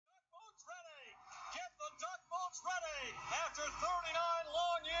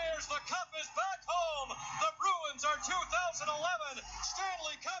Islanders, the cup is back home. The Bruins are 2011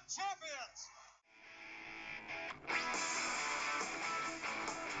 Stanley Cup champions.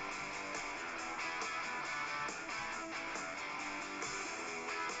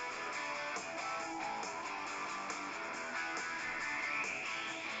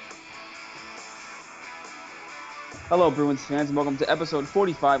 Hello, Bruins fans, and welcome to episode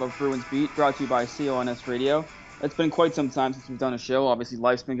 45 of Bruins Beat, brought to you by CLNS Radio. It's been quite some time since we've done a show. Obviously,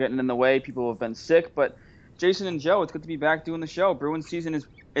 life's been getting in the way. People have been sick, but Jason and Joe, it's good to be back doing the show. Bruins season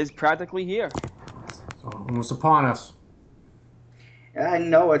is practically here. It's almost upon us. I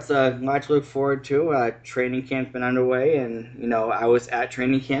know it's a lot to look forward to. Training camp's been underway, and I was at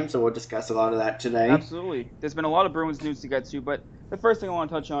training camp, so we'll discuss a lot of that today. Absolutely. There's been a lot of Bruins news to get to, but the first thing I want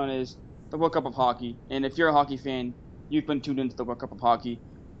to touch on is the World Cup of Hockey. And if you're a hockey fan, you've been tuned into the World Cup of Hockey.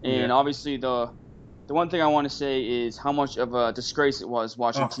 And obviously the one thing I want to say is how much of a disgrace it was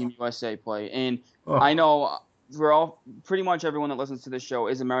watching Team USA play. And I know pretty much everyone that listens to this show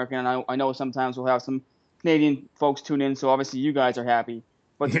is American, and I know sometimes we'll have some Canadian folks tune in, so obviously you guys are happy.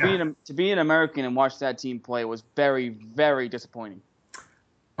 But to be an American and watch that team play was very, very disappointing.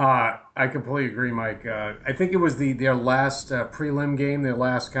 I completely agree, Mike. I think it was their last prelim game, their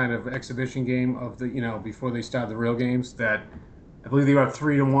last kind of exhibition game of the before they started the real games. That I believe they were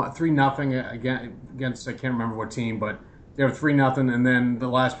 3-0 against I can't remember what team, but they were 3-0, and then the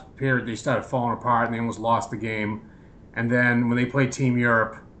last period they started falling apart and they almost lost the game. And then when they played Team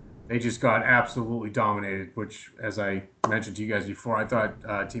Europe, they just got absolutely dominated. Which, as I mentioned to you guys before, I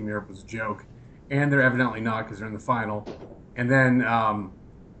thought Team Europe was a joke, and they're evidently not because they're in the final. And then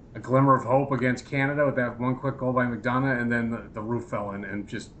a glimmer of hope against Canada with that one quick goal by McDonough, and then the roof fell in, and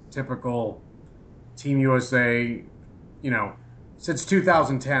just typical Team USA. Since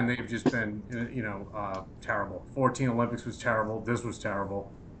 2010, they've just been terrible. 14 Olympics was terrible. This was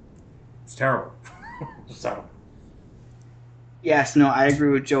terrible. It's terrible. So. Yes, no, I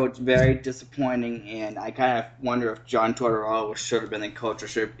agree with Joe. It's very disappointing, and I kind of wonder if John Tortorella should have been the coach,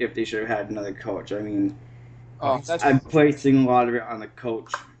 or if they should have had another coach. I mean, I'm placing a lot of it on the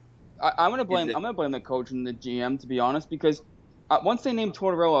coach. I'm gonna blame the coach and the GM, to be honest, because once they named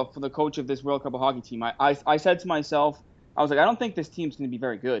Tortorella for the coach of this World Cup of Hockey team, I said to myself, I was like, I don't think this team's gonna be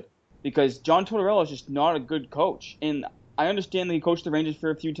very good, because John Tortorella is just not a good coach. And I understand that he coached the Rangers for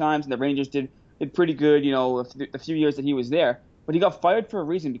a few times, and the Rangers did pretty good, a few years that he was there. But he got fired for a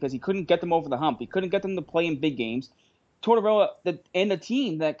reason, because he couldn't get them over the hump. He couldn't get them to play in big games. Tortorella and the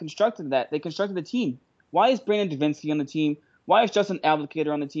team that constructed they constructed the team. Why is Brandon Davinsky on the team? Why is Justin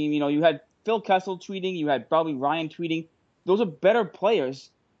Abdelkader on the team? You had Phil Kessel tweeting. You had probably Ryan tweeting. Those are better players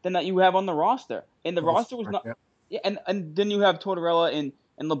than that you have on the roster. And the roster was not. Yeah, and then you have Tortorella and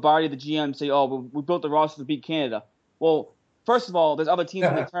Lombardi, the GM, say, we built the roster to beat Canada. Well, first of all, there's other teams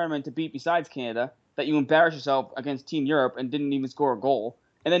in the tournament to beat besides Canada that you embarrass yourself against Team Europe and didn't even score a goal.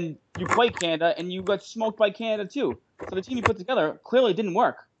 And then you play Canada and you got smoked by Canada too. So the team you put together clearly didn't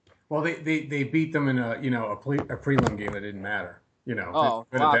work. Well, they beat them in a prelim game that didn't matter.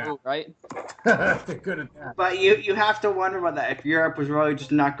 Right? They're good at that. But you have to wonder about that. If Europe was really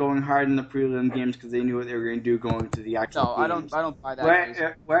just not going hard in the prelim games because they knew what they were going to do going to the actual games. I don't buy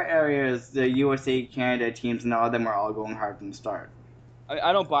that. Where areas the USA, Canada teams and all of them are all going hard from the start.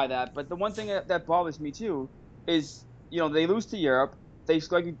 I don't buy that. But the one thing that bothers me too is they lose to Europe. They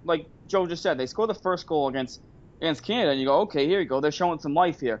like Joe just said, they score the first goal against Canada, and you go, okay, here you go. They're showing some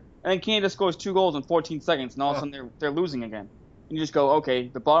life here. And then Canada scores 2 goals in 14 seconds, and all of a sudden they're losing again. And you just go, okay,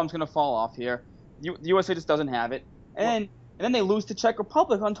 the bottom's going to fall off here. The USA just doesn't have it. And then they lose to Czech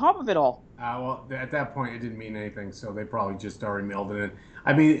Republic on top of it all. Well, at that point, it didn't mean anything, so they probably just already mailed it in.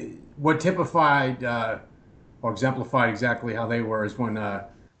 I mean, what typified or exemplified exactly how they were is when the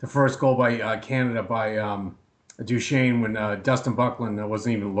first goal by Canada by Duchesne, when Dustin Buckland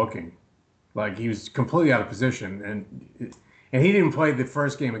wasn't even looking. Like, he was completely out of position, and he didn't play the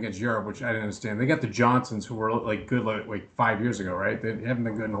first game against Europe, which I didn't understand. They got the Johnsons, who were good like 5 years ago, right? They haven't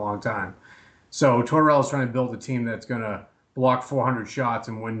been good in a long time. So Tortorella's trying to build a team that's going to block 400 shots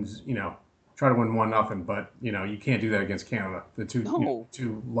and wins, try to win 1-0. But you can't do that against Canada. The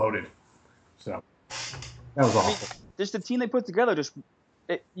too loaded. So that was awful. Just the team they put together,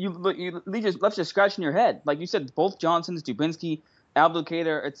 you left you scratching your head. Like you said, both Johnsons, Dubinsky,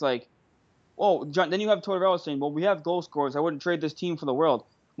 Abdelkader. It's like, then you have Tortorella saying, well, we have goal scorers. I wouldn't trade this team for the world.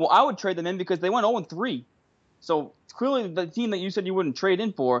 Well, I would trade them in because they went 0-3. So clearly the team that you said you wouldn't trade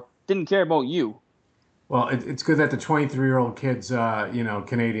in for didn't care about you. Well, it's good that the 23-year-old kids,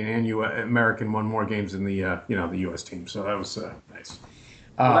 Canadian and American, won more games than the U.S. team. So that was nice.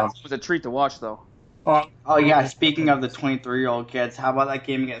 That was a treat to watch, though. Oh yeah, speaking of the 23-year-old kids, how about that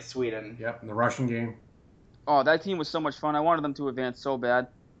game against Sweden? Yep, in the Russian game. Oh, that team was so much fun. I wanted them to advance so bad.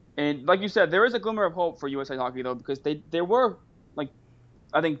 And like you said, there is a glimmer of hope for USA Hockey though, because there were like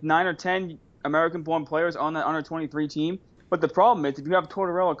I think 9 or 10 American-born players on that under 23 team. But the problem is, if you have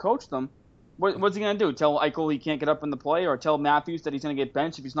Tortorella coach them, what's he gonna do? Tell Eichel he can't get up in the play, or tell Matthews that he's gonna get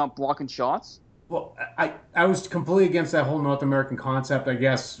benched if he's not blocking shots? Well, I was completely against that whole North American concept, I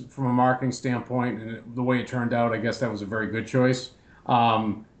guess, from a marketing standpoint, and the way it turned out, I guess that was a very good choice.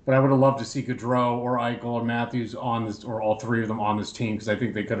 But I would have loved to see Gaudreau or Eichel or Matthews on this, or all three of them on this team, because I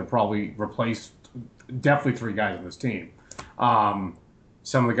think they could have probably replaced definitely three guys on this team.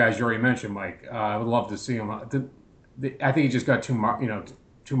 Some of the guys you already mentioned, Mike, I would love to see them. I think he just got too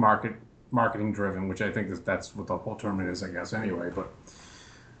marketing driven, which I think that's what the whole tournament is, I guess. Anyway, but.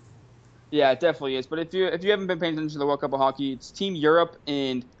 Yeah, it definitely is. But if you haven't been paying attention to the World Cup of Hockey, it's Team Europe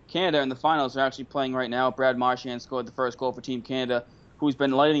and Canada in the finals are actually playing right now. Brad Marchand scored the first goal for Team Canada, who's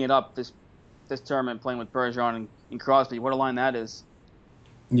been lighting it up this tournament, playing with Bergeron and Crosby. What a line that is!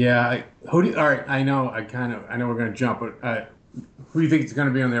 Yeah, all right, I know we're going to jump, but who do you think is going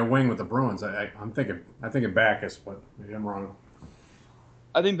to be on their wing with the Bruins? I'm thinking Backus, but maybe I'm wrong.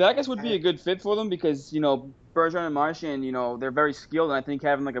 I think Backus would be a good fit for them because Bergeron and Marchand, they're very skilled, and I think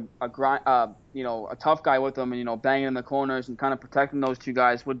having like a tough guy with them and banging in the corners and kind of protecting those two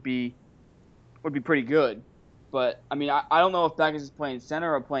guys would be pretty good. But I mean, I don't know if Backus is playing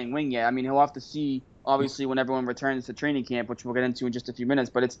center or playing wing yet. I mean, he'll have to see obviously when everyone returns to training camp, which we'll get into in just a few minutes.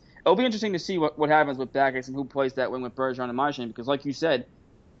 But it'll be interesting to see what happens with Backus and who plays that wing with Bergeron and Marchand because, like you said,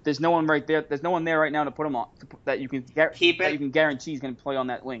 there's no one right there. There's no one there right now to put him on that you can guarantee he's going to play on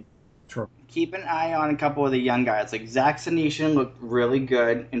that wing. True. Keep an eye on a couple of the young guys. Like Zach Senyshyn looked really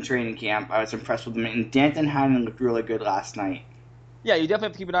good in training camp. I was impressed with him. And Danton Heinen looked really good last night. Yeah, you definitely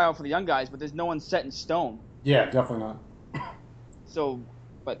have to keep an eye out for the young guys, but there's no one set in stone. Yeah, definitely not. So,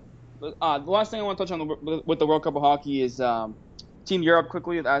 but the last thing I want to touch on with the World Cup of Hockey is Team Europe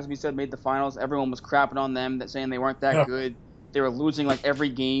quickly, as we said, made the finals. Everyone was crapping on them, saying they weren't that good. They were losing like every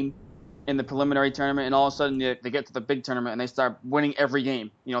game in the preliminary tournament, and all of a sudden they get to the big tournament and they start winning every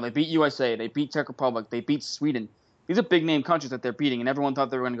game. They beat USA, they beat Czech Republic, they beat Sweden. These are big name countries that they're beating, and everyone thought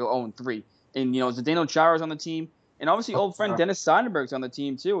they were going to go 0-3. And Zdeno Chara's on the team, and obviously old friend Dennis Seidenberg's on the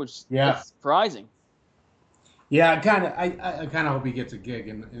team too, which is surprising. Yeah, I kind of hope he gets a gig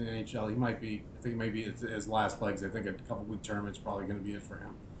in NHL. He might be. I think maybe it's his last legs. I think a couple week tournament's probably going to be it for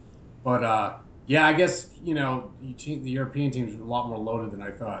him. But yeah, I guess the European team's a lot more loaded than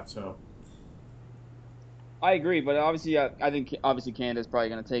I thought. So. I agree, but obviously, I think Canada's probably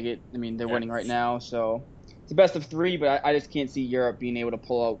going to take it. I mean, they're winning right now, so it's a best of 3. But I just can't see Europe being able to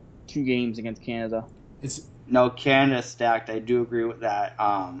pull out 2 games against Canada. No, Canada's stacked. I do agree with that.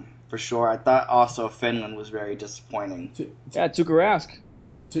 For sure. I thought also Finland was very disappointing. Tuukka Rask.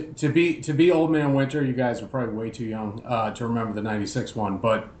 To be old man winter, you guys are probably way too young to remember the '96 one.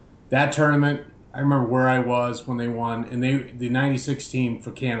 But that tournament, I remember where I was when they won, and the '96 team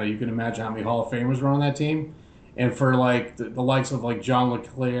for Canada. You can imagine how many Hall of Famers were on that team, and for like the likes of like John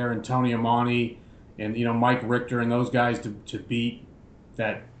LeClaire and Tony Amani, and Mike Richter and those guys to beat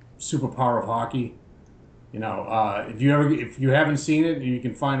that superpower of hockey. If you haven't seen it and you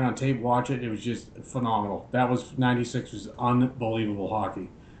can find it on tape, watch it. It was just phenomenal. That was '96 was unbelievable hockey.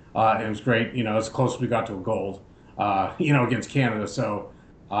 It was great. As close as we got to a gold. Against Canada. So,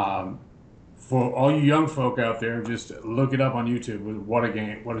 for all you young folk out there, just look it up on YouTube. What a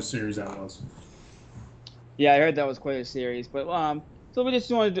game! What a series that was. Yeah, I heard that was quite a series. But so I just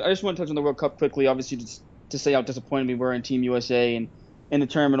want to touch on the World Cup quickly. Obviously, just to say how disappointed we were in Team USA and in the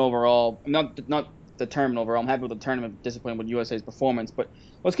tournament overall. Not the tournament overall. I'm happy with the tournament, disappointed with USA's performance. But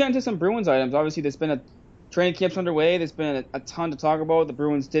let's get into some Bruins items. Obviously, there's been a training camps underway. There's been a ton to talk about. The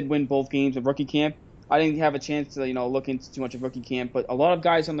Bruins did win both games of rookie camp. I didn't have a chance to look into too much of rookie camp, but a lot of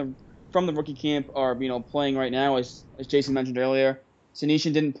guys from the rookie camp are playing right now, as Jason mentioned earlier.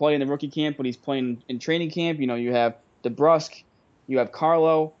 Senyshyn didn't play in the rookie camp, but he's playing in training camp. You have DeBrusk, you have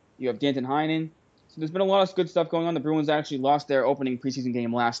Carlo, you have Danton Heinen. So there's been a lot of good stuff going on. The Bruins actually lost their opening preseason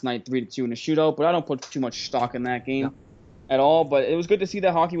game last night, 3-2 in a shootout, but I don't put too much stock in that game at all. But it was good to see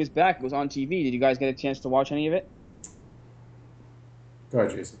that hockey was back. It was on TV. Did you guys get a chance to watch any of it? Go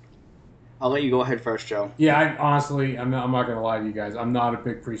ahead, Jason. I'll let you go ahead first, Joe. Yeah, I'm not going to lie to you guys. I'm not a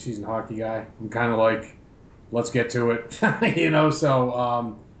big preseason hockey guy. I'm kind of like, let's get to it,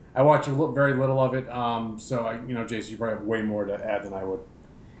 So I watch very little of it. Jason, you probably have way more to add than I would.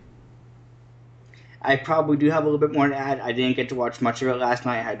 I probably do have a little bit more to add. I didn't get to watch much of it last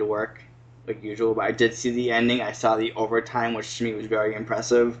night. I had to work, like usual, but I did see the ending. I saw the overtime, which to me was very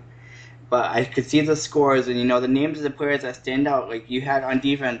impressive. but I could see the scores, and the names of the players that stand out. Like you had on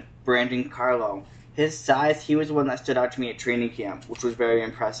defense, Brandon Carlo. His size, he was the one that stood out to me at training camp, which was very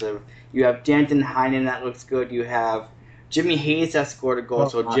impressive. You have Danton Heinen that looks good. You have Jimmy Hayes that scored a goal.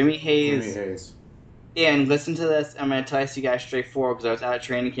 So Jimmy Hayes. And listen to this. I'm going to tell you guys straightforward because I was at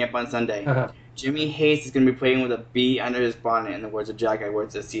training camp on Sunday. Jimmy Hayes is going to be playing with a B under his bonnet, in the words of Jack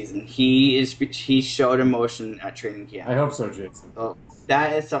Edwards, this season. He showed emotion at training camp. I hope so, Jason. So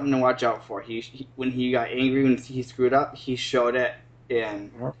that is something to watch out for. He when he got angry, when he screwed up, he showed it.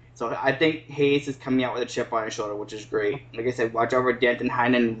 And so I think Hayes is coming out with a chip on his shoulder, which is great. Like I said, watch out for Danton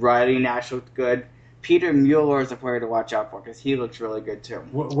Heinen. Riley Nash looked good. Peter Mueller is a player to watch out for because he looks really good too.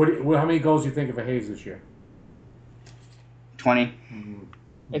 How many goals do you think of Hayes this year? 20. Mm-hmm.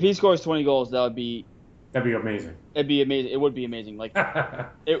 If he scores 20 goals, that'd be amazing. It'd be amazing. It would be amazing. Like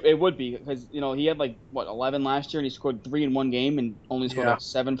it would be because he had 11 last year and he scored 3 in one game and only scored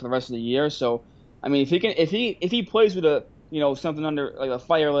 7 for the rest of the year. So I mean, if he plays with a something under a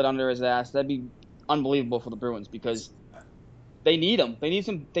fire lit under his ass, that'd be unbelievable for the Bruins because they need him. They need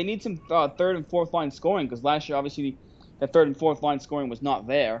some third and fourth line scoring because last year obviously the third and fourth line scoring was not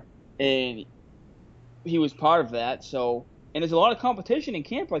there and he was part of that. So. And there's a lot of competition in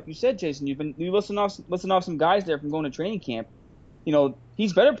camp, like you said, Jason. You listen off some guys there from going to training camp.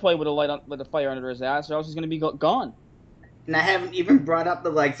 He's better play with a fire under his ass, or else he's going to be gone. And I haven't even brought up the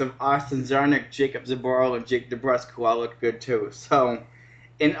likes of Austin Zarnik, Jacob Zaboral, and Jake DeBrusk, who all look good too. So,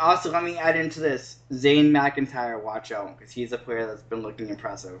 and also let me add into this, Zane McIntyre, watch out, because he's a player that's been looking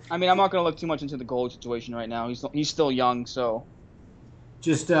impressive. I mean, I'm not going to look too much into the goal situation right now. He's still young, so.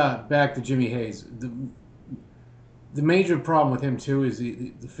 Just back to Jimmy Hayes. The major problem with him, too, is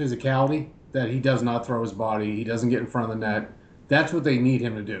the physicality, that he does not throw his body. He doesn't get in front of the net. That's what they need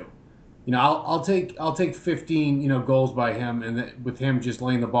him to do. I'll take 15, goals by him, and with him just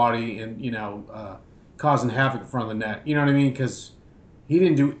laying the body and, causing havoc in front of the net. You know what I mean? Because he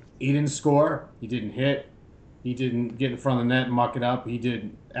didn't score. He didn't hit. He didn't get in front of the net and muck it up. He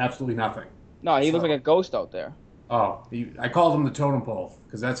did absolutely nothing. No, he looked like a ghost out there. Oh, I called him the totem pole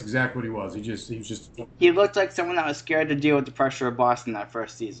because that's exactly what he was. He looked like someone that was scared to deal with the pressure of Boston that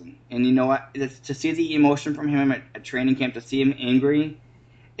first season. And you know what? To see the emotion from him at training camp, to see him angry,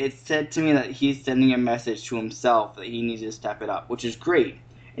 it said to me that he's sending a message to himself that he needs to step it up, which is great.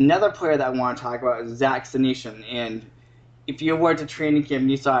 Another player that I want to talk about is Zach Senyshyn. And if you were to training camp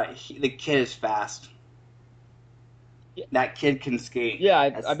and you saw it, the kid is fast. That kid can skate. Yeah,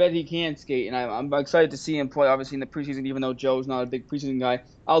 I bet he can skate, and I'm excited to see him play, obviously, in the preseason, even though Joe's not a big preseason guy.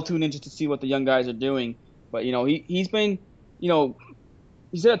 I'll tune in just to see what the young guys are doing. But, he's been,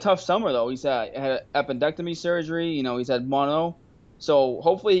 he's had a tough summer, though. He's had appendectomy surgery. He's had mono. So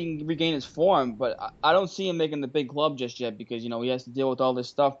hopefully he can regain his form. But I don't see him making the big club just yet because, he has to deal with all this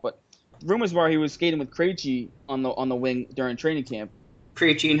stuff. But rumors were he was skating with Krejci on the wing during training camp.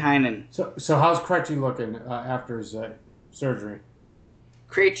 Krejci and Heinen. So how's Krejci looking after his surgery?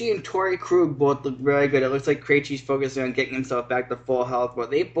 Krejci and Torrey Krug both look very good. It looks like Krejci's focusing on getting himself back to full health, but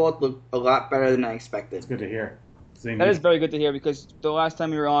they both look a lot better than I expected. It's good to hear. That is very good to hear because the last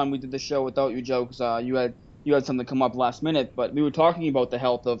time you were on, we did the show without you, Joe, because you had something come up last minute, but we were talking about the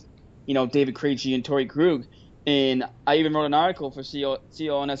health of, David Krejci and Torrey Krug, and I even wrote an article for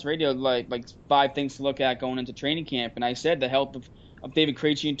CLNS Radio, like 5 things to look at going into training camp, and I said the health of David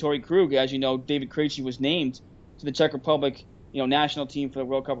Krejci and Torrey Krug. As you know, David Krejci was named to the Czech Republic, national team for the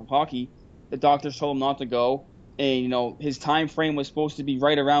World Cup of Hockey. The doctors told him not to go, and his time frame was supposed to be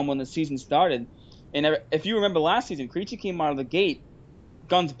right around when the season started. And if you remember last season, Krejci came out of the gate,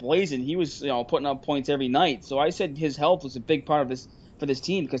 guns blazing. He was putting up points every night. So I said his health was a big part of this for this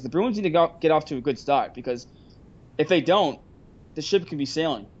team because the Bruins need to get off to a good start because if they don't, the ship can be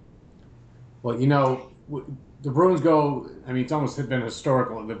sailing. Well, the Bruins go, it's almost been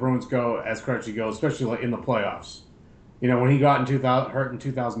historical. The Bruins go as Krejci goes, especially in the playoffs. When he got hurt in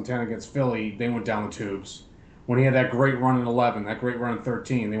 2010 against Philly, they went down the tubes. When he had that great run in 11, that great run in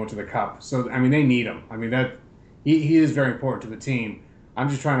 13, they went to the Cup. So, they need him. He is very important to the team. I'm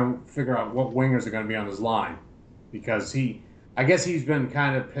just trying to figure out what wingers are going to be on his line because I guess he's been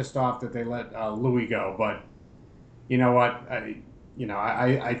kind of pissed off that they let Louis go. But you know what?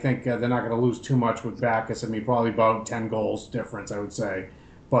 I think they're not going to lose too much with Backes. Probably about 10 goals difference, I would say.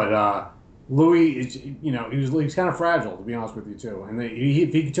 But Louis is, he's kind of fragile, to be honest with you, too. And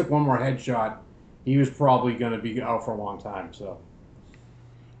if he took one more headshot, he was probably going to be out for a long time. So.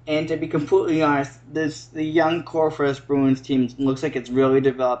 And to be completely honest, the young core for this Bruins team looks like it's really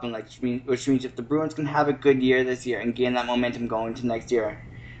developing, which means if the Bruins can have a good year this year and gain that momentum going into next year,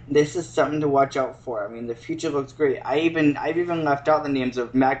 this is something to watch out for. I mean, the future looks great. I've even left out the names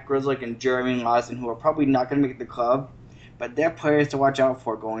of Matt Grizzlick and Jeremy Lawson, who are probably not going to make the club, but they're players to watch out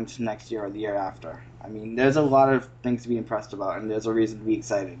for going to next year or the year after. I mean, there's a lot of things to be impressed about, and there's a reason to be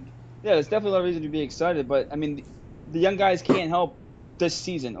excited. Yeah, there's definitely a lot of reason to be excited, but I mean, the young guys can't help this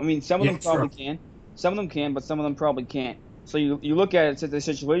season. I mean, some of them probably can. Some of them can, but some of them probably can't. So you look at the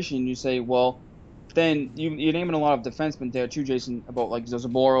situation and you say, well, then you're naming a lot of defensemen there too, Jason, about like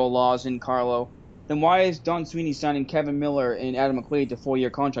Zozaboro, Lawson, Carlo. Then why is Don Sweeney signing Kevin Miller and Adam McQuaid to 4-year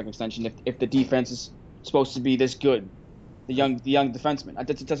contract extension if the defense is supposed to be this good? The young defenseman.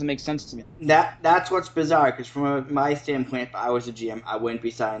 It doesn't make sense to me. That's what's bizarre, because from my standpoint, if I was a GM, I wouldn't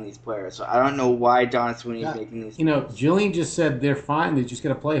be signing these players. So I don't know why Don Sweeney is making these. Julien just said they're fine. They just got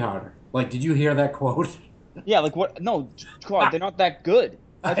to play harder. Like, did you hear that quote? Yeah, like what? No, Claude, they're not that good.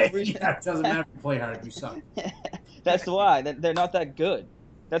 That's the reason. Yeah, it doesn't matter to play hard. You suck. That's why. They're not that good.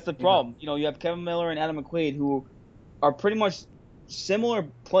 That's the problem. Yeah. You have Kevin Miller and Adam McQuaid who are pretty much similar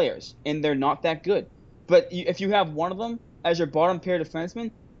players, and they're not that good. But if you have one of them as your bottom pair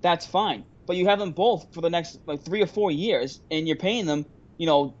defenseman, that's fine. But you have them both for the next 3 or 4 years, and you're paying them,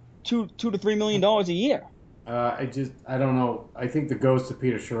 $2 to $3 million a year. I don't know. I think the ghost of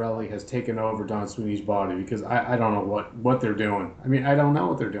Peter Chiarelli has taken over Don Sweeney's body, because I don't know what they're doing. I mean, I don't know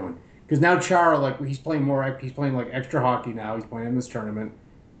what they're doing. Because now Chara, he's playing extra hockey now. He's playing in this tournament.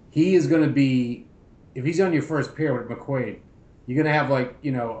 He is going to be, if he's on your first pair with McQuaid, you're going to have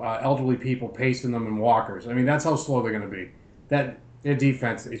elderly people pacing them in walkers. I mean, that's how slow they're going to be. Their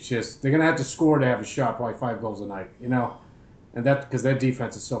defense, it's just, they're going to have to score to have a shot, probably 5 goals a night, and that's because their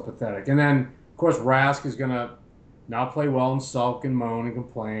defense is so pathetic. And then, of course, Rask is going to not play well and sulk and moan and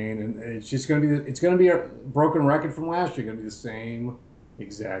complain, and it's just going to be a broken record from last year. Going to be the same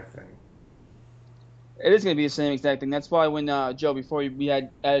exact thing. It is going to be the same exact thing. That's why when Joe, before we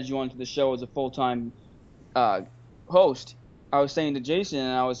had added you onto the show as a full-time host, I was saying to Jason,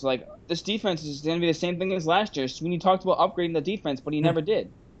 and I was like, this defense is going to be the same thing as last year. Sweeney talked about upgrading the defense, but he never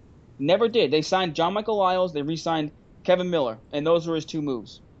did. Never did. They signed John Michael Lyles. They re-signed Kevin Miller, and those were his 2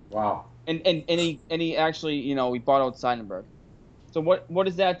 moves. Wow. And he actually, he bought out Seidenberg. So what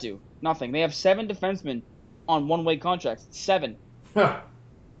does that do? Nothing. They have 7 defensemen on one-way contracts. 7.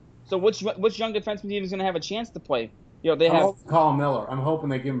 So which young defenseman even is going to have a chance to play? They have Colin Miller. I'm hoping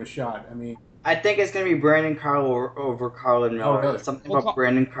they give him a shot. I mean, I think it's going to be Brandon Carlo over Carlin Miller. Really? Something about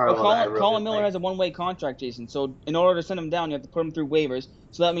Brandon Carlo. Colin Miller has a one-way contract, Jason. So in order to send him down, you have to put him through waivers.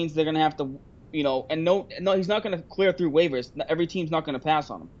 So that means they're going to have to, and no, he's not going to clear through waivers. Every team's not going to pass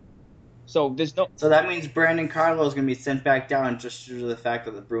on him. So there's no. So that means Brandon Carlo is going to be sent back down just due to the fact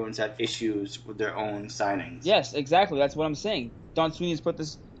that the Bruins have issues with their own signings. Yes, exactly. That's what I'm saying. Don Sweeney's put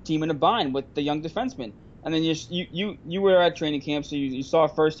this team in a bind with the young defensemen, and then you were at training camp, so you saw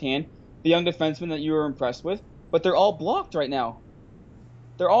firsthand the young defensemen that you were impressed with, but they're all blocked right now.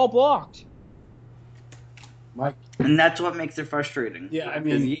 They're all blocked. Mike? And that's what makes it frustrating. Yeah, I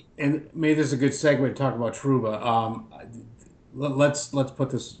mean, and maybe this is a good segue to talk about Trouba.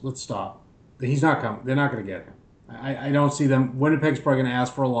 Let's stop. He's not coming. They're not going to get him. I don't see them. Winnipeg's probably going to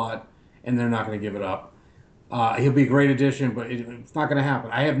ask for a lot, and they're not going to give it up. He'll be a great addition, but it's not going to happen.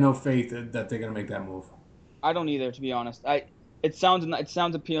 I have no faith that they're going to make that move. I don't either, to be honest. It sounds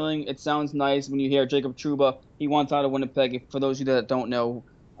appealing. It sounds nice when you hear Jacob Trouba. He wants out of Winnipeg. For those of you that don't know,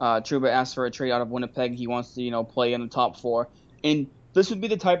 Trouba asked for a trade out of Winnipeg. He wants to play in the top 4, and this would be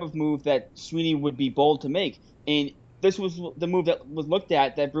the type of move that Sweeney would be bold to make. And this was the move that was looked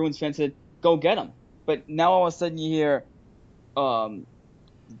at that Bruins fans said, "Go get him." But now all of a sudden you hear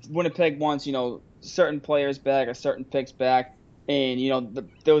Winnipeg wants certain players back or certain picks back. And,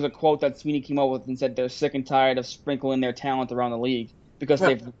 there was a quote that Sweeney came up with and said they're sick and tired of sprinkling their talent around the league because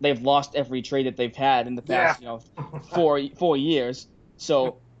they've lost every trade that they've had in the past, 4 years.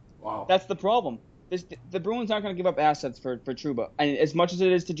 So wow. That's the problem. The Bruins aren't going to give up assets for Trouba. And as much as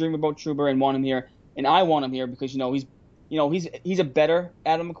it is to dream about Trouba and want him here, and I want him here because, he's a better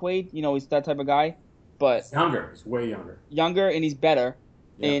Adam McQuaid. He's that type of guy. But he's younger. He's way younger. Younger, and he's better.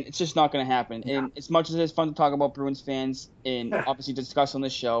 Yeah. And it's just not going to happen. Yeah. And as much as it's fun to talk about Bruins fans and obviously discuss on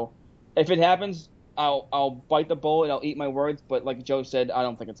this show, if it happens, I'll bite the bullet and I'll eat my words. But like Joe said, I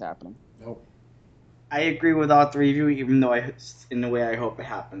don't think it's happening. Nope. I agree with all 3 of you, even though in a way I hope it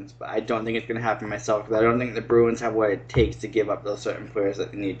happens. But I don't think it's going to happen myself because I don't think the Bruins have what it takes to give up those certain players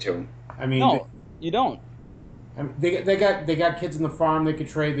that they need to. I mean, no, you don't. I mean, they got kids in the farm they could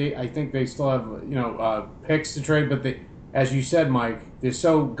trade. I think they still have picks to trade, but as you said, Mike, they're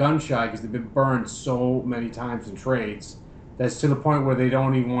so gun-shy because they've been burned so many times in trades. That's to the point where they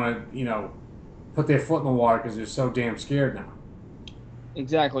don't even want to, put their foot in the water because they're so damn scared now.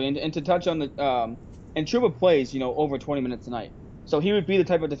 Exactly, and to touch on and Trouba plays, over 20 minutes a night. So he would be the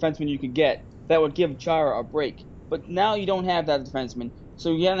type of defenseman you could get that would give Chara a break. But now you don't have that defenseman.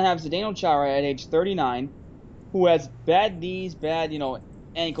 So you're gonna have Zdeno Chara at age 39, who has bad knees, bad,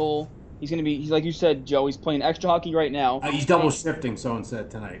 ankle. He's like you said, Joe. He's playing extra hockey right now. He's double shifting. Someone said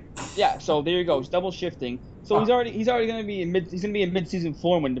tonight. Yeah, so there you go. He's double shifting. So he's already gonna be in mid-season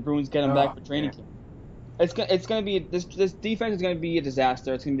form when the Bruins get him back for training camp. It's gonna be this defense is gonna be a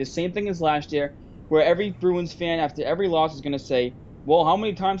disaster. It's gonna be the same thing as last year, where every Bruins fan after every loss is gonna say, "Well, how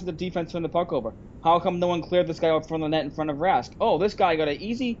many times did the defense turn the puck over? How come no one cleared this guy up from the net in front of Rask? Oh, this guy got an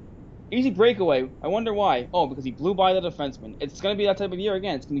easy breakaway. I wonder why. Oh, because he blew by the defenseman." It's gonna be that type of year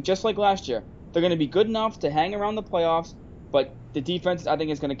again. It's gonna be just like last year. They're gonna be good enough to hang around the playoffs, but the defense I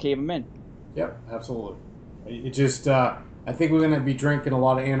think is gonna cave them in. Yep, absolutely. It just I think we're going to be drinking a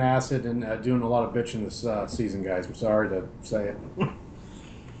lot of antacid and doing a lot of bitching this season, guys. I'm sorry to say it.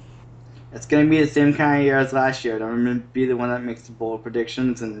 It's going to be the same kind of year as last year. I'm going to be the one that makes the bold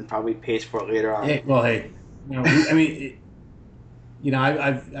predictions and probably pays for it later on. Hey,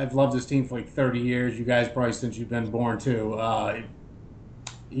 I've loved this team for like 30 years. You guys probably since you've been born too.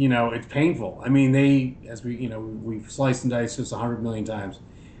 It's painful. I mean, we've sliced and diced this 100 million times.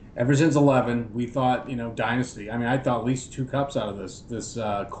 Ever since 11, we thought, dynasty. I mean, I thought at least 2 cups out of this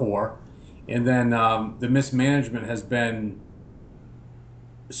core. And then the mismanagement has been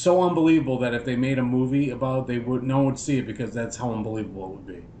so unbelievable that if they made a movie about it, no one would see it because that's how unbelievable it would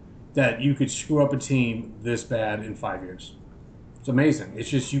be. That you could screw up a team this bad in 5 years. It's amazing. It's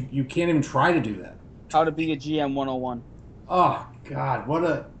just you can't even try to do that. How to be a GM 101. Oh, God, what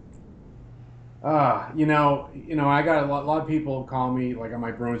a... I got a lot of people call me like on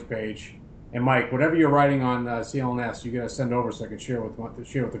my Bruins page, and Mike, whatever you're writing on CLNS, you got to send over so I can share with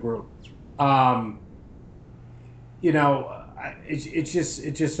the group. It's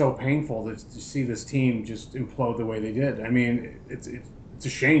just so painful to see this team just implode the way they did. I mean, it's a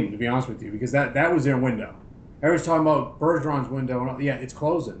shame, to be honest with you, because that was their window. Everyone's talking about Bergeron's window. Yeah, it's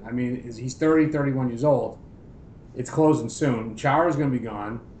closing. I mean, he's 31 years old. It's closing soon. Chara's going to be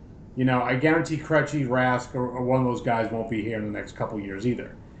gone. I guarantee Krejci, Rask, or one of those guys won't be here in the next couple of years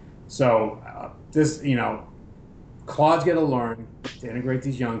either. So Claude's got to learn to integrate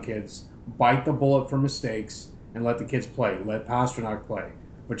these young kids, bite the bullet for mistakes, and let the kids play. Let Pastrnak play.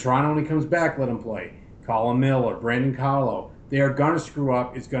 But Toronto, when he comes back, let him play. Colin Miller, Brandon Carlo. They are going to screw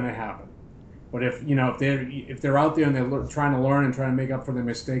up. It's going to happen. But if they're out there and they're trying to learn and trying to make up for their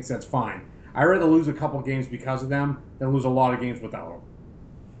mistakes, that's fine. I'd rather lose a couple games because of them than lose a lot of games without them.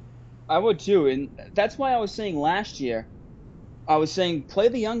 I would too, and that's why I was saying last year, play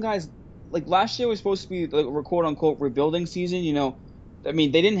the young guys. Like last year was supposed to be a quote-unquote rebuilding season, I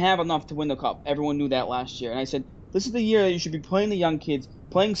mean, they didn't have enough to win the cup. Everyone knew that last year. And I said, this is the year that you should be playing the young kids,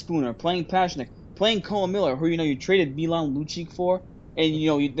 playing Spooner, playing Pastrnak, playing Colin Miller, who, you traded Milan Lucic for. And,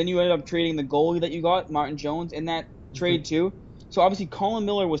 then you ended up trading the goalie that you got, Martin Jones, in that trade too. So obviously Colin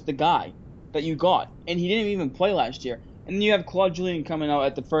Miller was the guy that you got. And he didn't even play last year. And then you have Claude Julien coming out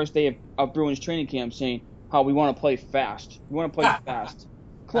at the first day of Bruins training camp saying how we want to play fast. We want to play fast.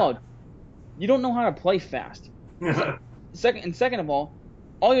 Claude, you don't know how to play fast. Second of all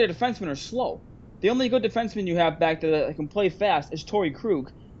your defensemen are slow. The only good defenseman you have back there that can play fast is Torrey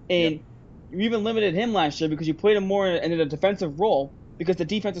Krug. And you even limited him last year because you played him more in a defensive role because the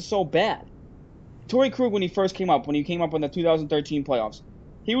defense is so bad. Torrey Krug, when he came up in the 2013 playoffs,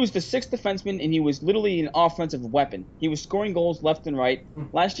 he was the 6th defenseman, and he was literally an offensive weapon. He was scoring goals left and right.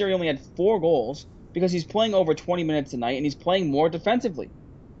 Last year, he only had 4 goals because he's playing over 20 minutes a night, and he's playing more defensively.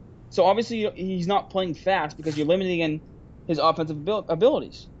 So, obviously, he's not playing fast because you're limiting his offensive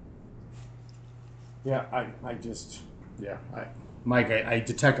abilities. Yeah, Mike, I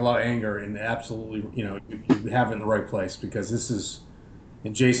detect a lot of anger, and absolutely, you have it in the right place because this is,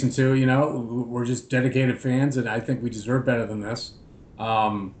 and Jason too, we're just dedicated fans, and I think we deserve better than this.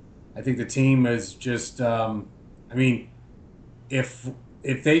 I think the team is just, if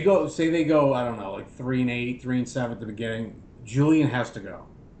they go, I don't know, like 3-8, 3-7 at the beginning, Julien has to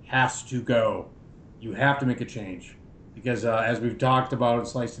go. You have to make a change because, as we've talked about and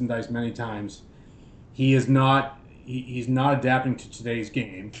sliced and diced many times, he's not adapting to today's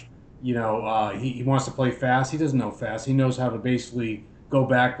game. He wants to play fast. He doesn't know fast. He knows how to basically go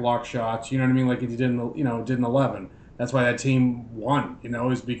back, block shots. You know what I mean? Like he did in 11. That's why that team won,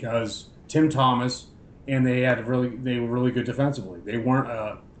 is because Tim Thomas and they were really good defensively. They weren't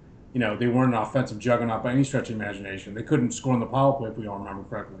an offensive juggernaut by any stretch of imagination. They couldn't score on the power play if we all remember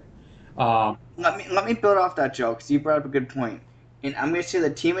correctly. Let me build off that, Joe, because you brought up a good point. And I'm going to say the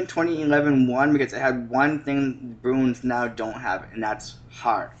team in 2011 won because it had one thing the Bruins now don't have, and that's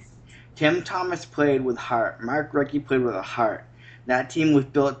heart. Tim Thomas played with heart. Mark Recchi played with a heart. That team was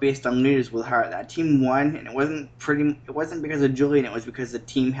built based on leaders with heart. That team won, and it wasn't because of Julien. It was because the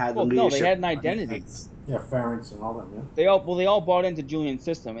team had the leadership. No, they had an identity. Yeah, Ferentz and all that. Yeah. They all bought into Julien's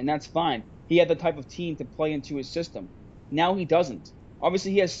system, and that's fine. He had the type of team to play into his system. Now he doesn't.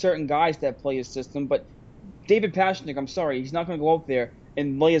 Obviously, he has certain guys that play his system, but David Pastrnak, I'm sorry, he's not going to go out there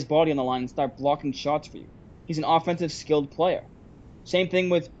and lay his body on the line and start blocking shots for you. He's an offensive skilled player. Same thing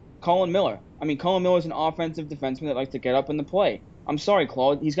with Colin Miller. I mean, Colin Miller is an offensive defenseman that likes to get up in the play. I'm sorry,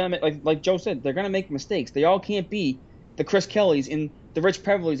 Claude. He's gonna make, like Joe said, they're gonna make mistakes. They all can't be the Chris Kellys and the Rich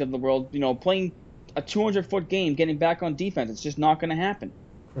Peverleys of the world, playing a 200-foot game, getting back on defense. It's just not gonna happen.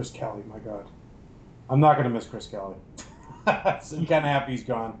 Chris Kelly, my God. I'm not gonna miss Chris Kelly. So I'm kind of happy he's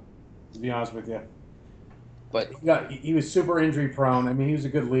gone, to be honest with you. But he was super injury prone. I mean, he was a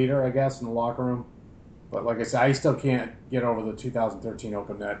good leader, I guess, in the locker room. But like I said, I still can't get over the 2013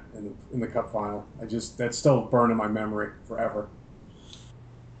 Open Net in the Cup final. That's still burned in my memory forever.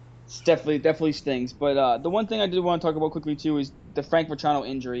 It's definitely stings. But the one thing I did want to talk about quickly too is the Frank Vatrano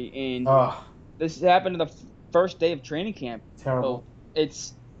injury, and this happened in the first day of training camp. Terrible.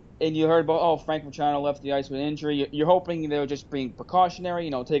 So and you heard about Frank Vatrano left the ice with an injury. You're hoping they were just being precautionary,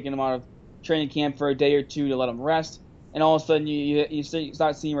 taking him out of training camp for a day or two to let him rest, and all of a sudden you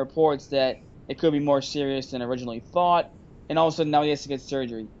start seeing reports that it could be more serious than originally thought, and all of a sudden now he has to get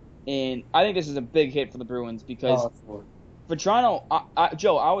surgery. And I think this is a big hit for the Bruins because Vatrano,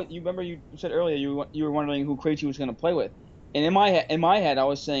 Joe, you remember you said earlier you were wondering who Krejci was going to play with, and in my head I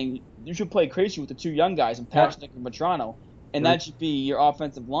was saying you should play Krejci with the two young guys, and Pastrnak and Vatrano, and that should be your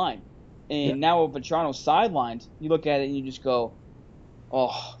offensive line. And now with Vatrano sidelined, you look at it and you just go,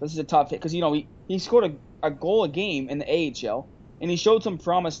 oh, this is a tough hit because he scored a goal a game in the AHL. And he showed some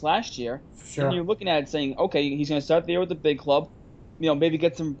promise last year. Sure. And you're looking at it saying, okay, he's going to start the year with the big club, maybe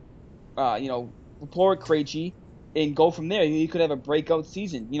get some, rapport with Krejci, and go from there. He could have a breakout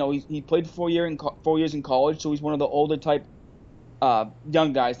season. He played 4 years in college, so he's one of the older type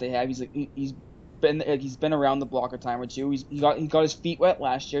young guys they have. He's been around the block a time or two. He got his feet wet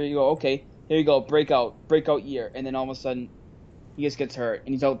last year. You go, okay, here you go, breakout year, and then all of a sudden he just gets hurt and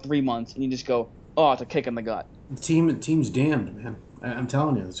he's out 3 months, and you just go, oh, it's a kick in the gut. The team's damned, man. I'm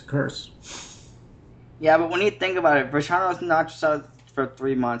telling you, it's a curse. Yeah, but when you think about it, Vatrano's not just out for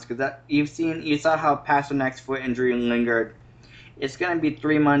 3 months because you saw how Pasternak's foot injury lingered. It's gonna be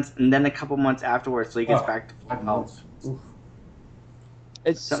 3 months and then a couple months afterwards, so he gets back to full health.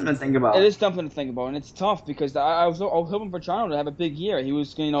 It's something to think about. It is something to think about, and it's tough because I was hoping Vatrano to have a big year. He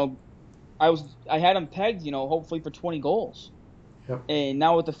was, I had him pegged, hopefully for 20 goals. Yep. And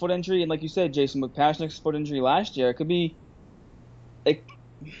now with the foot injury, and like you said, Jason, with Pasternak's foot injury last year, it could be.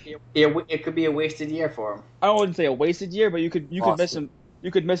 It could be a wasted year for him. I wouldn't say a wasted year, but you could miss him.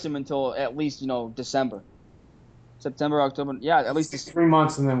 You could miss him until at least December, September, October. Yeah, at least 3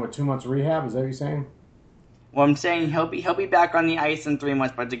 months, and then with 2 months rehab. Is that what you're saying? Well, I'm saying he'll be back on the ice in 3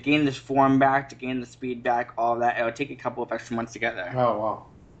 months, but to gain this form back, to gain the speed back, all that, it'll take a couple of extra months to get there. Oh wow!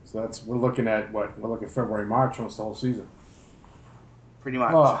 So we're looking at February, March, almost the whole season. Pretty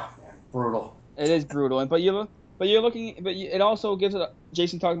much. Oh, man, brutal. It is brutal, but it also gives it.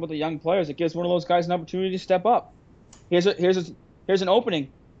 Jason talking about the young players. It gives one of those guys an opportunity to step up. Here's an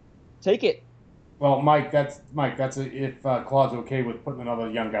opening. Take it. Well, Mike, that's if Claude's okay with putting another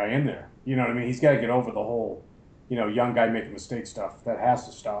young guy in there. You know what I mean? He's got to get over the whole, young guy making mistakes stuff. That has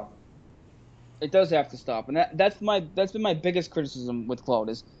to stop. It does have to stop, and that's been my biggest criticism with Claude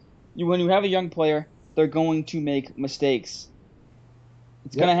is, when you have a young player, they're going to make mistakes.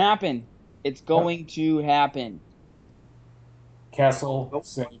 It's going to happen. It's going to happen. Kessel.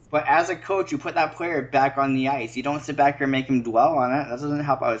 But as a coach, you put that player back on the ice. You don't sit back here and make him dwell on it. That doesn't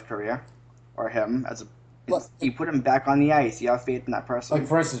help out his career or him. You put him back on the ice. You have faith in that person. Like,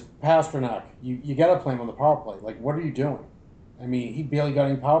 for instance, Pastrnak, you got to play him on the power play. Like, what are you doing? I mean, he barely got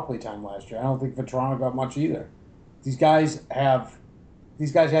any power play time last year. I don't think Vatrano got much either. These guys have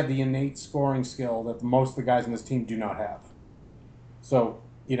the innate scoring skill that most of the guys on this team do not have. So,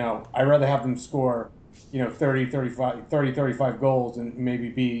 I'd rather have them score, 30, 35 goals and maybe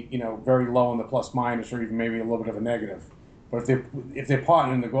be, very low in the plus minus or even maybe a little bit of a negative. But if they're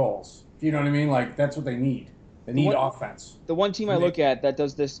potting in the goals, you know what I mean? Like, that's what they need. They need offense. The one team I look at that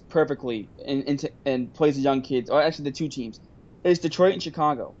does this perfectly and plays the young kids, or actually the two teams, is Detroit and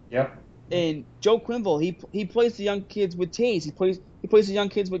Chicago. Yep. And Joe Quenneville, he plays the young kids with Taze. He plays the young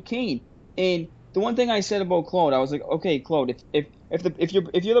kids with Kane. And the one thing I said about Claude, I was like, okay, Claude, if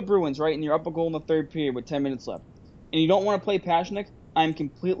you're the Bruins, right, and you're up a goal in the third period with 10 minutes left, and you don't want to play Pasternak, I'm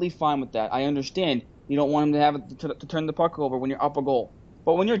completely fine with that. I understand. You don't want him to have it to turn the puck over when you're up a goal.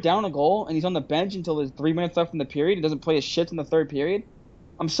 But when you're down a goal and he's on the bench until there's 3 minutes left in the period and doesn't play a shit in the third period,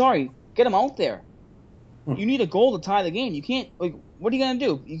 I'm sorry, get him out there. You need a goal to tie the game. You can't, what are you going to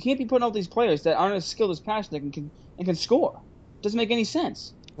do? You can't be putting out these players that aren't as skilled as Pasternak and can score. It doesn't make any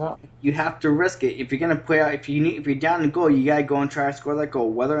sense. No. You have to risk it. If you're going to play out, if you're down a goal, you got to go and try to score that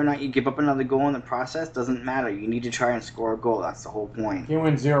goal. Whether or not you give up another goal in the process doesn't matter. You need to try and score a goal. That's the whole point. You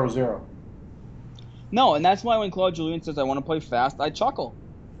win 0-0. No, and that's why when Claude Julien says, I want to play fast, I chuckle.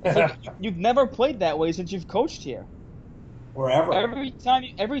 It's like, you've never played that way since you've coached here. Wherever. Every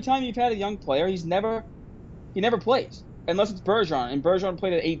time you've had a young player, he never plays. Unless it's Bergeron, and Bergeron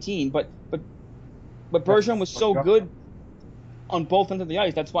played at 18, but Bergeron was so good on both ends of the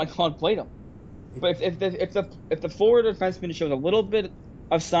ice, that's why Claude played him. But if the forward defenseman shows a little bit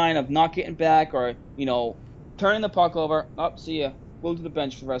of sign of not getting back or, turning the puck over, see ya, go to the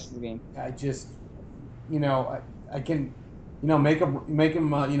bench for the rest of the game. I just, I can, make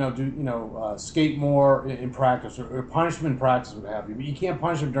him, skate more in practice or punish him in practice, what have you. But you can't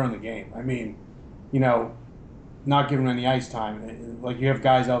punish him during the game. I mean, not giving him any ice time. Like you have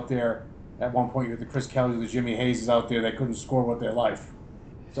guys out there. At one point, you had the Chris Kelly, the Jimmy Hayes out there that couldn't score with their life.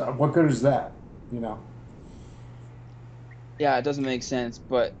 So what good is that? Yeah, it doesn't make sense.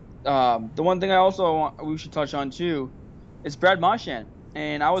 But the one thing we should touch on too is Brad Marchand.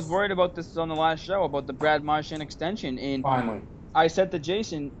 And I was worried about this on the last show about the Brad Marchand extension. And finally, I said to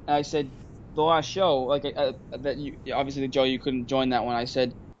Jason, the last show, that you obviously Joe, you couldn't join that one. I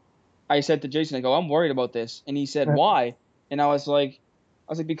said to Jason, I'm worried about this, and he said why? And I was like,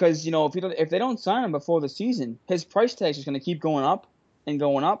 because if they don't sign him before the season, his price tag is going to keep going up and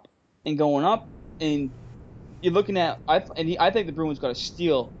going up and going up, and you're looking at I think the Bruins got a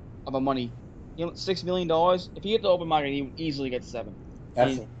steal of a money, $6 million. If he hit the open market, he would easily get $7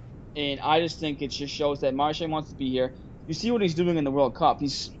 million. And I just think it just shows that Marchand wants to be here. You see what he's doing in the World Cup.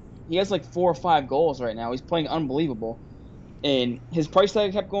 He has 4 or 5 goals right now. He's playing unbelievable, and his price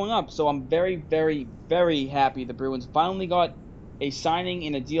tag kept going up. So I'm very, very, very happy the Bruins finally got a signing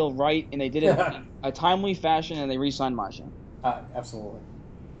and a deal right, and they did it in a timely fashion, and they re-signed Marchand. Absolutely.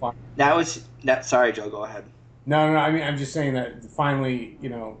 Sorry, Joe, go ahead. No. I mean, I'm just saying that finally,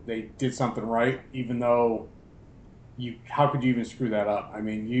 they did something right, even though how could you even screw that up? I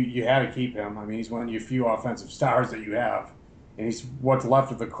mean, you had to keep him. I mean, he's one of your few offensive stars that you have, and he's what's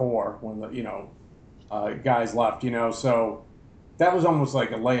left of the core when the guys left. So that was almost like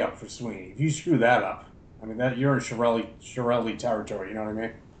a layup for Sweeney. If you screw that up, I mean, that you're in Chiarelli territory. You know what I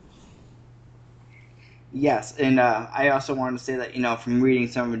mean? Yes, and I also wanted to say that from reading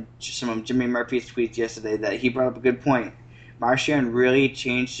some of Jimmy Murphy's tweets yesterday, that he brought up a good point. Marchand really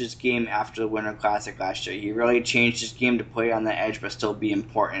changed his game after the Winter Classic last year. He really changed his game to play on the edge, but still be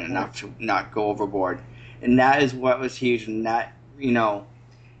important enough to not go overboard. And that is what was huge, and that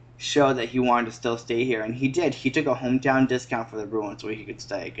showed that he wanted to still stay here, and he did. He took a hometown discount for the Bruins so he could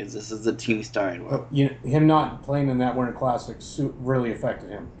stay, because this is the team he started with. Him not playing in that Winter Classic really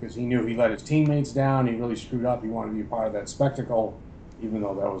affected him, because he knew he let his teammates down. He really screwed up. He wanted to be a part of that spectacle, even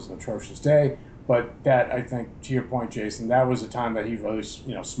though that was an atrocious day. But that, I think, to your point, Jason, that was the time that he really,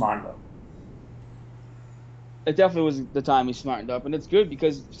 smartened up. It definitely was the time he smartened up, and it's good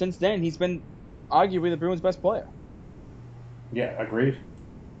because since then he's been arguably the Bruins' best player. Yeah, agreed.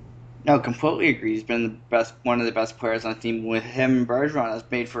 No, completely agree. He's been one of the best players on the team. With him and Bergeron,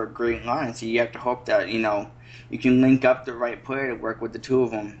 it's made for a great line. So you have to hope that you can link up the right player to work with the two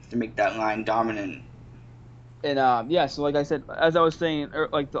of them to make that line dominant. And so like I said, as I was saying,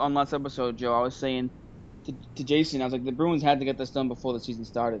 on last episode, Joe, I was saying to Jason, I was like, the Bruins had to get this done before the season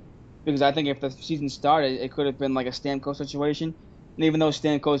started, because I think if the season started, it could have been like a Stamkos situation. And even though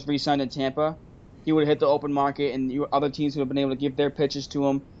Stamkos re-signed in Tampa, he would have hit the open market, and other teams would have been able to give their pitches to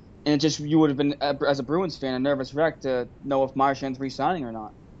him. And you would have been, as a Bruins fan, a nervous wreck to know if Marchand's re-signing or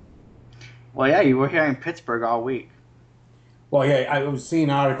not. Well, yeah, you were here in Pittsburgh all week. Well, yeah, I was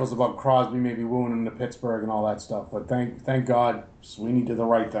seeing articles about Crosby maybe wooing him to Pittsburgh and all that stuff. But thank God Sweeney did the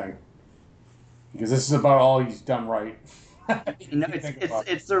right thing, because this is about all he's done right.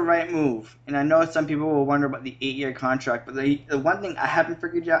 It's the right move. And I know some people will wonder about the 8-year contract, but the one thing I haven't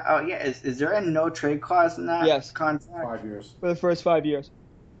figured out yet is there a no-trade clause in that contract? 5 years. For the first 5 years.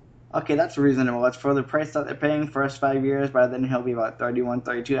 Okay, that's reasonable. That's for the price that they're paying first 5 years. By then he'll be about 31,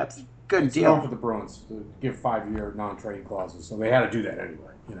 32. That's a good it's deal. It's for the Bruins to give 5-year non-trade clauses, so they had to do that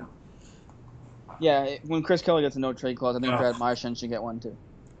anyway. Yeah, when Chris Kelly gets a no-trade clause, I think Brad Marchand should get one too.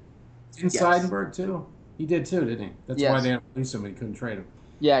 Didn't Seidenberg too? He did too, didn't he? That's why they had to release him and couldn't trade him.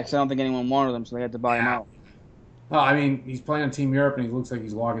 Yeah, because I don't think anyone wanted him, so they had to buy him out. Well, I mean, he's playing on Team Europe, and he looks like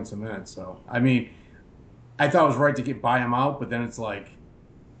he's logging some minutes. So, I mean, I thought it was right to buy him out, but then it's like,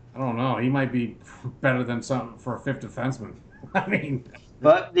 I don't know. He might be better than something for a fifth defenseman. I mean,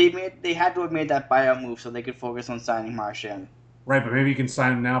 but they had to have made that buyout move so they could focus on signing Marchand. Right, but maybe you can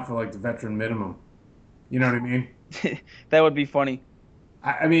sign him now for like the veteran minimum. You know what I mean? That would be funny.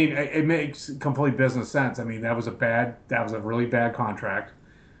 I mean, it makes complete business sense. I mean, that was a really bad contract,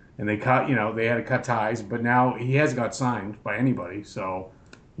 and they had to cut ties. But now he hasn't got signed by anybody, so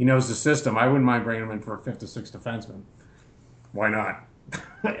he knows the system. I wouldn't mind bringing him in for a fifth to sixth defenseman. Why not?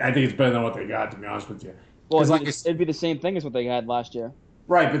 I think it's better than what they got, to be honest with you. Well, it'd be the same thing as what they had last year.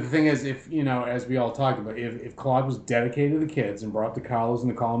 Right, but the thing is, if as we all talked about, if Claude was dedicated to the kids and brought up the Carlos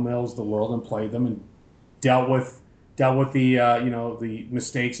and the Colin Mills of the world and played them and dealt with the the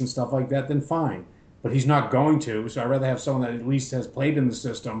mistakes and stuff like that, then fine. But he's not going to, so I'd rather have someone that at least has played in the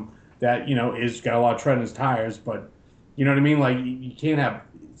system that is got a lot of tread in his tires. But you know what I mean? Like you can't have.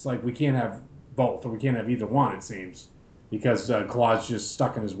 It's like we can't have both, or we can't have either one. It seems because Claude's just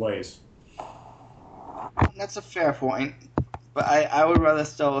stuck in his ways. That's a fair point. But I would rather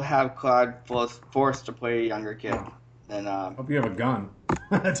still have Claude forced to play a younger kid than. Hope you have a gun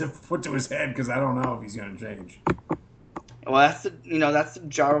to put to his head because I don't know if he's going to change. Well, that's the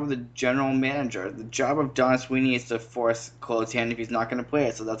job of the general manager. The job of Don Sweeney is to force Claude's hand if he's not going to play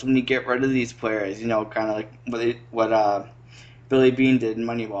it. So that's when you get rid of these players. Kind of like what Billy Beane did in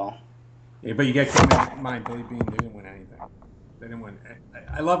Moneyball. Yeah, but you got to keep in mind Billy Beane didn't win anything. They didn't win.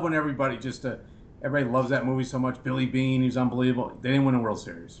 I love when everybody everybody loves that movie so much. Billy Beane, he's unbelievable. They didn't win a World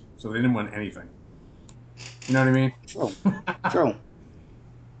Series, so they didn't win anything. You know what I mean? True.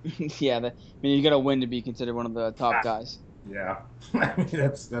 Yeah, you got to win to be considered one of the top guys. Yeah, I mean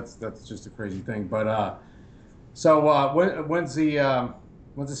that's just a crazy thing. But so when's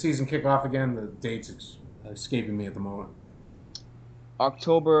the season kick off again? The date's escaping me at the moment.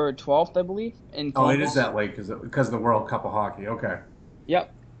 October 12th, I believe. In Columbus. It is that late because of the World Cup of Hockey. Okay.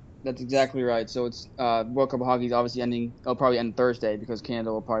 Yep. That's exactly right. So it's World Cup of Hockey is obviously ending. It'll probably end Thursday because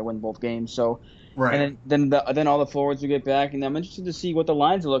Canada will probably win both games. So, right. And then all the forwards will get back, and I'm interested to see what the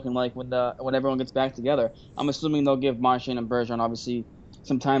lines are looking like when everyone gets back together. I'm assuming they'll give Marchand and Bergeron obviously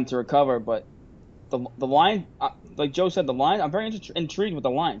some time to recover, but the line, like Joe said, the line. I'm very intrigued with the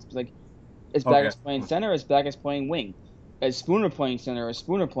lines. Like, is Backes playing center? Is Backes playing wing? Is Spooner playing center? Is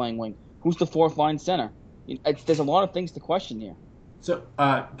Spooner playing wing? Who's the fourth line center? There's a lot of things to question here. So,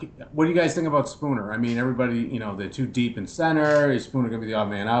 what do you guys think about Spooner? I mean, everybody, they're too deep in center. Is Spooner going to be the odd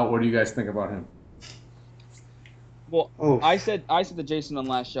man out? What do you guys think about him? Well, I said to Jason on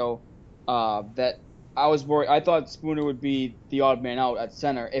last show that I was worried. I thought Spooner would be the odd man out at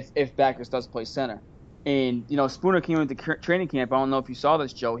center if Backes does play center. And Spooner came into training camp. I don't know if you saw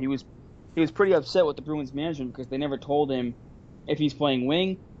this, Joe. He was pretty upset with the Bruins management because they never told him if he's playing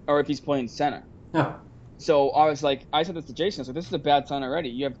wing or if he's playing center. Yeah. So I said this to Jason. So this is a bad sign already.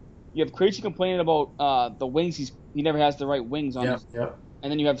 You have Krejci complaining about the wings. He never has the right wings on. Yep.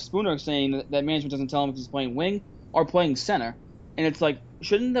 And then you have Spooner saying that management doesn't tell him if he's playing wing or playing center. And it's like,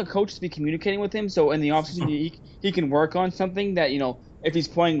 shouldn't the coaches be communicating with him so in the offseason he can work on something that if he's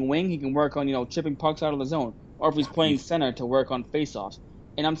playing wing he can work on chipping pucks out of the zone, or if he's playing center to work on faceoffs.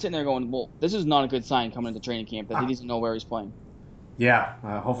 And I'm sitting there going, well, this is not a good sign coming into training camp that he doesn't know where he's playing. Yeah,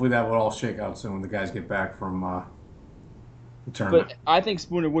 hopefully that will all shake out soon when the guys get back from the tournament. But I think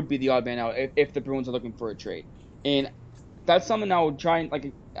Spooner would be the odd man out if the Bruins are looking for a trade. And that's something I would try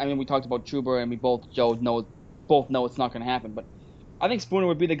and, we talked about Trouba, and we both know it's not going to happen. But I think Spooner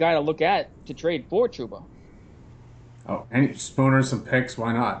would be the guy to look at to trade for Trouba. Oh, and Spooner, some picks,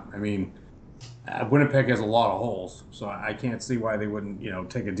 why not? I mean, Winnipeg has a lot of holes, so I can't see why they wouldn't,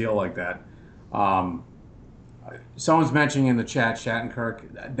 take a deal like that. Someone's mentioning in the chat,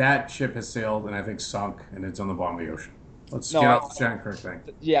 Shattenkirk, that ship has sailed and I think sunk, and it's on the bottom of the ocean. Let's get off the Shattenkirk thing.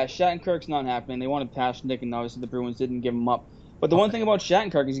 Yeah, Shattenkirk's not happening. They wanted Pashnik, and obviously the Bruins didn't give him up. But the one thing about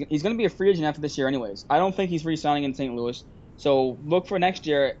Shattenkirk is he's going to be a free agent after this year anyways. I don't think he's re-signing in St. Louis. So look for next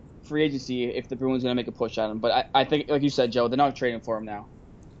year free agency if the Bruins are going to make a push at him. But I think, like you said, Joe, they're not trading for him now.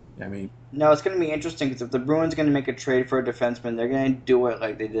 I mean, no, it's going to be interesting because if the Bruins are going to make a trade for a defenseman, they're going to do it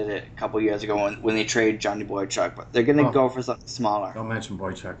like they did it a couple years ago when they traded Johnny Boychuk. But they're going to go for something smaller. Don't mention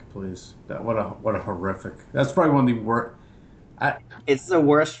Boychuk, please. What a horrific. That's probably one of the worst. It's the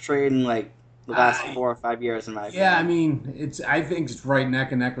worst trade in the last 4 or 5 years in my opinion. Yeah, I mean, I think it's right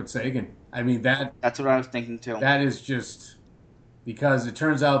neck and neck with Sagan. I mean that's what I was thinking too. That is just because it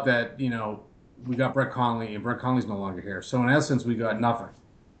turns out that we got Brett Conley, and Brett Conley's no longer here. So in essence, we got nothing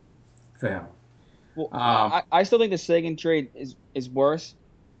for him. Well, I still think the Sagan trade is worse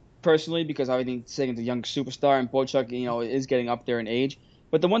personally, because I think Sagan's a young superstar and Boychuk, is getting up there in age.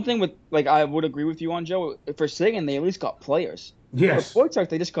 But the one thing with, I would agree with you on, Joe, for Sagan, they at least got players. Yes. For Boychuk,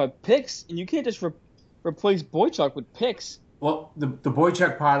 they just got picks, and you can't just replace Boychuk with picks. Well, the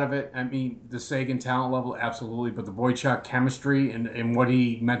Boychuk part of it, I mean, the Sagan talent level, absolutely, but the Boychuk chemistry and what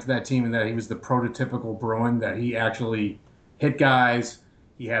he meant to that team, and that he was the prototypical Bruin, that he actually hit guys.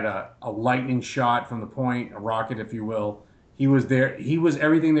 He had a lightning shot from the point, a rocket, if you will. He was there. He was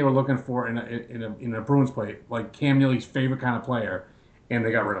everything they were looking for in a Bruins play, like Cam Neely's favorite kind of player, and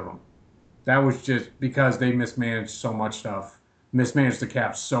they got rid of him. That was just because they mismanaged so much stuff, mismanaged the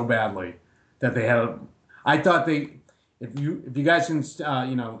cap so badly that they had. I thought they. If you guys can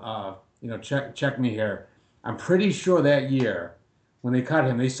check me here, I'm pretty sure that year when they cut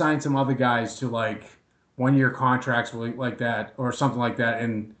him, they signed some other guys to 1-year contracts like that or something like that,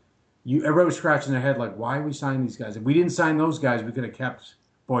 and everybody was scratching their head like, why are we signing these guys? If we didn't sign those guys, we could have kept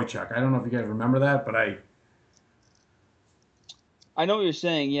Boychuk. I don't know if you guys remember that, but I know what you're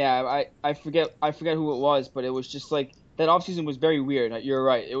saying. Yeah, I forget who it was, but it was just that offseason was very weird. You're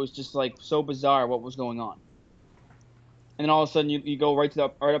right. It was just so bizarre what was going on. And then all of a sudden you go right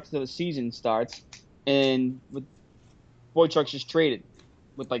up to the season starts, and with Boychuk's just traded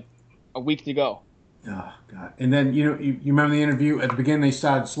with a week to go. Oh God! And then you remember the interview at the beginning? They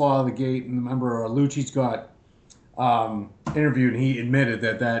started slow out of the gate, and remember Lucci's got interviewed, and he admitted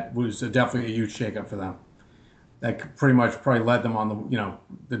that was definitely a huge shakeup for them. That pretty much probably led them on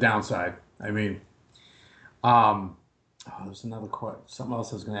the downside. I mean, there's another something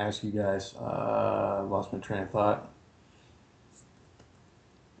else I was going to ask you guys. Lost my train of thought.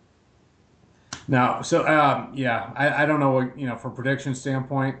 No, so I don't know what for prediction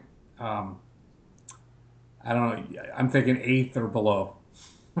standpoint. I don't know. I'm thinking 8th or below.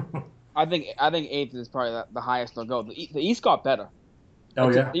 I think 8th is probably the highest they'll go. The East got better.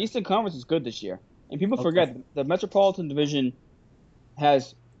 Yeah. The Eastern Conference is good this year, and people forget the Metropolitan Division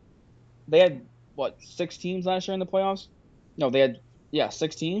they had 6 teams last year in the playoffs. No, they had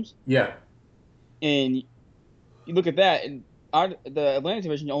 6 teams. Yeah. And you look at that, and the Atlantic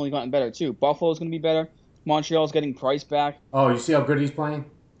Division only gotten better too. Buffalo's going to be better. Montreal's getting Price back. Oh, you see how good he's playing?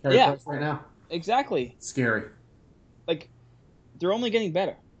 Price right now. Exactly. It's scary. They're only getting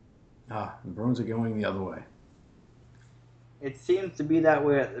better. The Bruins are going the other way. It seems to be that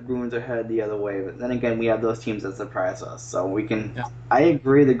way. The Bruins are headed the other way, but then again, we have those teams that surprise us. So we can. Yeah. I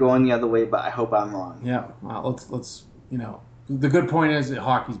agree they're going the other way, but I hope I'm wrong. Yeah. Let's. The good point is that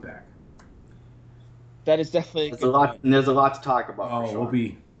hockey's back. That is definitely there's a lot to talk about. Oh, for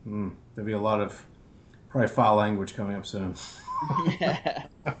sure. There'll be a lot of probably foul language coming up soon. Yeah.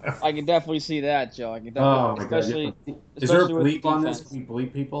 I can definitely see that, Joe. I can definitely, oh my God! Is there a bleep on this? Can we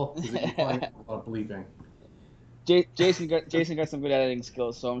bleep people? Is it a lot of bleeping? Jason got some good editing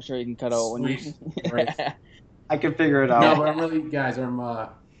skills, so I'm sure he can cut out when you. Right. I can figure it out. No, but I'm really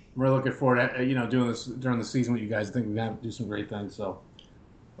looking forward to doing this during the season with you guys. I think we're gonna do some great things. So.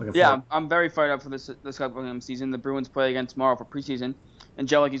 I'm very fired up for this upcoming season. The Bruins play again tomorrow for preseason. And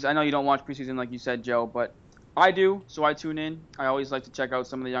Joe, I know you don't watch preseason like you said, Joe, but I do, so I tune in. I always like to check out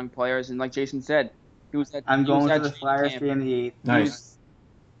some of the young players, and like Jason said, I'm going to the Flyers game the 8th. Nice.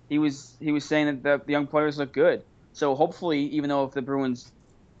 He was saying that the young players look good. So hopefully, even though if the Bruins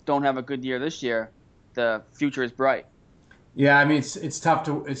don't have a good year this year, the future is bright. Yeah, I mean it's tough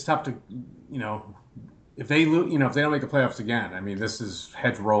to if they if they don't make the playoffs again, I mean this is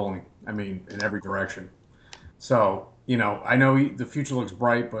heads rolling. I mean in every direction. So I know the future looks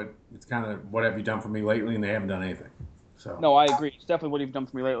bright, but it's kind of what have you done for me lately, and they haven't done anything. So no, I agree. It's definitely what you've done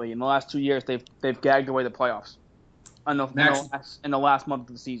for me lately. In the last 2 years, they've gagged away the playoffs in the last month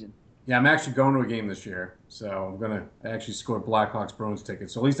of the season. Yeah, I'm actually going to a game this year, so I'm gonna actually score Blackhawks Bruins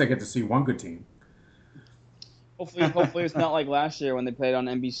tickets. So at least I get to see one good team. Hopefully it's not like last year when they played on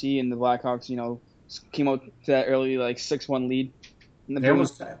NBC and the Blackhawks, came out to that early 6-1 lead. They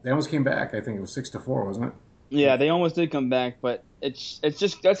almost came back. I think it was 6-4, wasn't it? Yeah, they almost did come back, but it's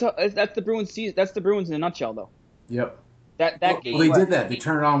just that's the Bruins season. That's the Bruins in a nutshell, though. Yep. That game. Well, they did that. They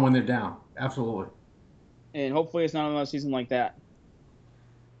turn it on when they're down. Absolutely. And hopefully it's not another season like that.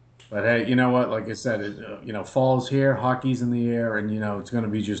 But hey, you know what? Like I said, fall's here, hockey's in the air, and it's going to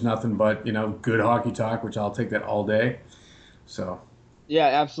be just nothing but good hockey talk, which I'll take that all day. So. Yeah,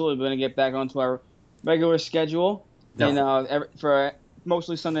 absolutely. We're going to get back onto our regular schedule, definitely. And for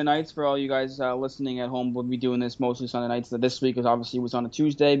mostly Sunday nights for all you guys listening at home. We'll be doing this mostly Sunday nights. This week obviously was on a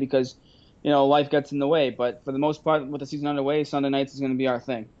Tuesday because life gets in the way. But for the most part, with the season underway, Sunday nights is going to be our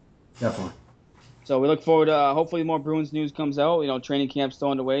thing. Definitely. So we look forward to hopefully more Bruins news comes out. Training camp's still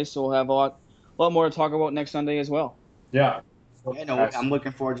underway, so we'll have a lot more to talk about next Sunday as well. Yeah. Yeah, no, I'm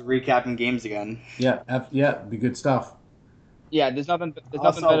looking forward to recapping games again. Yeah, be good stuff. Yeah, there's nothing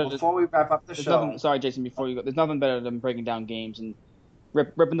Also, better. before we wrap up the show, sorry, Jason. Before you go, there's nothing better than breaking down games and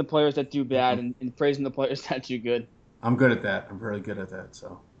ripping the players that do bad and praising the players that do good. I'm good at that. I'm really good at that.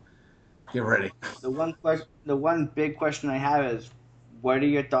 So get ready. The one big question I have is, what are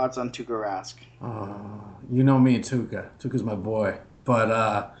your thoughts on Tuukka Rask? You know me and Tuukka. Tuukka's my boy.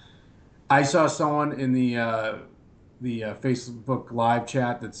 But I saw someone in the Facebook live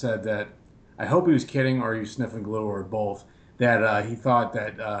chat that said that I hope he was kidding or he was sniffing glue or both. That he thought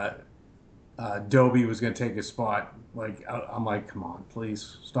that Doby was going to take his spot. Like I'm like, come on,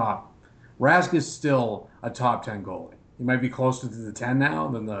 please stop. Rask is still a top 10 goalie. He might be closer to the 10 now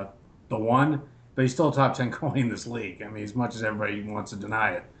than the 1, but he's still a top 10 goalie in this league. I mean, as much as everybody wants to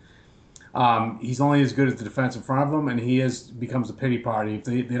deny it. He's only as good as the defense in front of him, and he becomes a pity party. If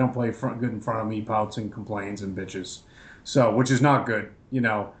they don't play good in front of him, he pouts and complains and bitches. So, which is not good. You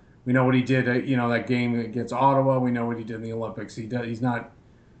know, we know what he did. That game against Ottawa. We know what he did in the Olympics. He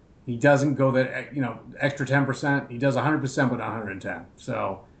doesn't go that extra 10%. He does 100%, but not 110.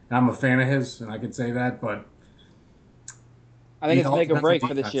 So, and I'm a fan of his, and I can say that. But I think it's make or break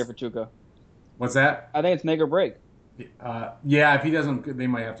for this year for Tuukka. What's that? I think it's make or break. Yeah, if he doesn't, they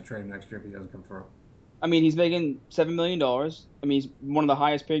might have to trade him next year if he doesn't come through. I mean, he's making $7 million. I mean, he's one of the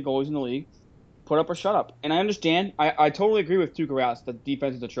highest paid goalies in the league. Put up or shut up. And I understand. I totally agree with Tuukka Rask. The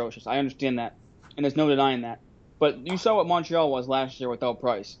defense is atrocious. I understand that. And there's no denying that. But you saw what Montreal was last year without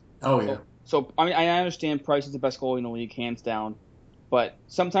Price. Oh, yeah. So I mean, I understand Price is the best goalie in the league, hands down. But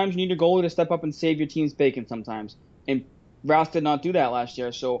sometimes you need your goalie to step up and save your team's bacon sometimes. And Rask did not do that last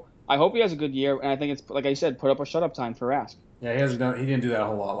year. So I hope he has a good year. And I think it's, like I said, put up or shut up time for Rask. Yeah, he didn't do that a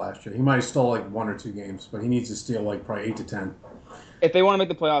whole lot last year. He might have stole like 1 or 2 games, but he needs to steal like probably 8 to 10. If they want to make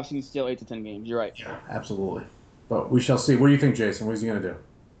the playoffs, he needs to steal 8 to 10 games. You're right. Yeah, absolutely. But we shall see. What do you think, Jason? What is he going to do?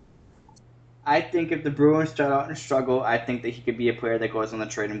 I think if the Bruins start out and struggle, I think that he could be a player that goes on the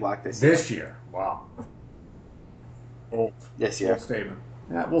trading block this year. This year? Wow. This year. Bold statement.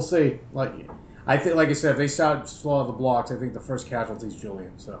 Yeah, we'll see. I think, like I said, if they start slow the blocks, I think the first casualty is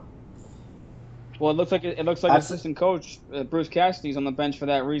Julien. So. Well, it looks like assistant coach Bruce Cassidy's on the bench for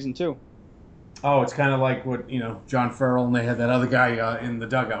that reason too. Oh, it's kind of like what John Farrell and they had that other guy in the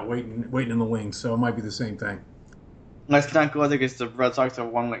dugout waiting in the wings. So it might be the same thing. Let's not go there because the Red Sox have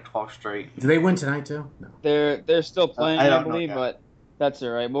won like 12 straight. Do they win tonight too? No. They're still playing, I believe, but that's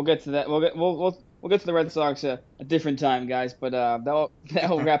all right. We'll get to that. We'll get to the Red Sox a different time, guys. But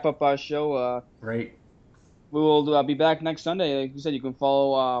that'll wrap up our show. Great. We will be back next Sunday. Like you said, you can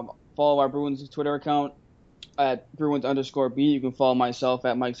follow our Bruins Twitter account at Bruins_B. You can follow myself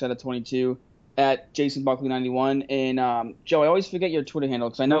at MikeSetta22, at JasonBuckley91, and Joe, I always forget your Twitter handle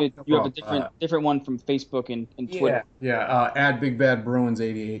because I know you have a different one from Facebook and Twitter. Yeah. At Big Bad Bruins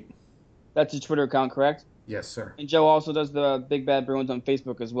 88. That's your Twitter account, correct? Yes, sir. And Joe also does the Big Bad Bruins on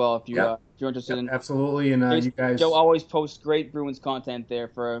Facebook as well. If you're interested in. Absolutely, and you guys. Joe always posts great Bruins content there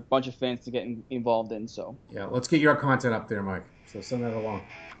for a bunch of fans to get involved in. So. Yeah, let's get your content up there, Mike. So send that along.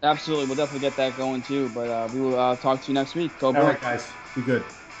 Absolutely, we'll definitely get that going too. But we will talk to you next week. Go Bruins. All right, guys, be good.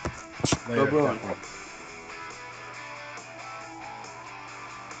 Later. Go Bruins.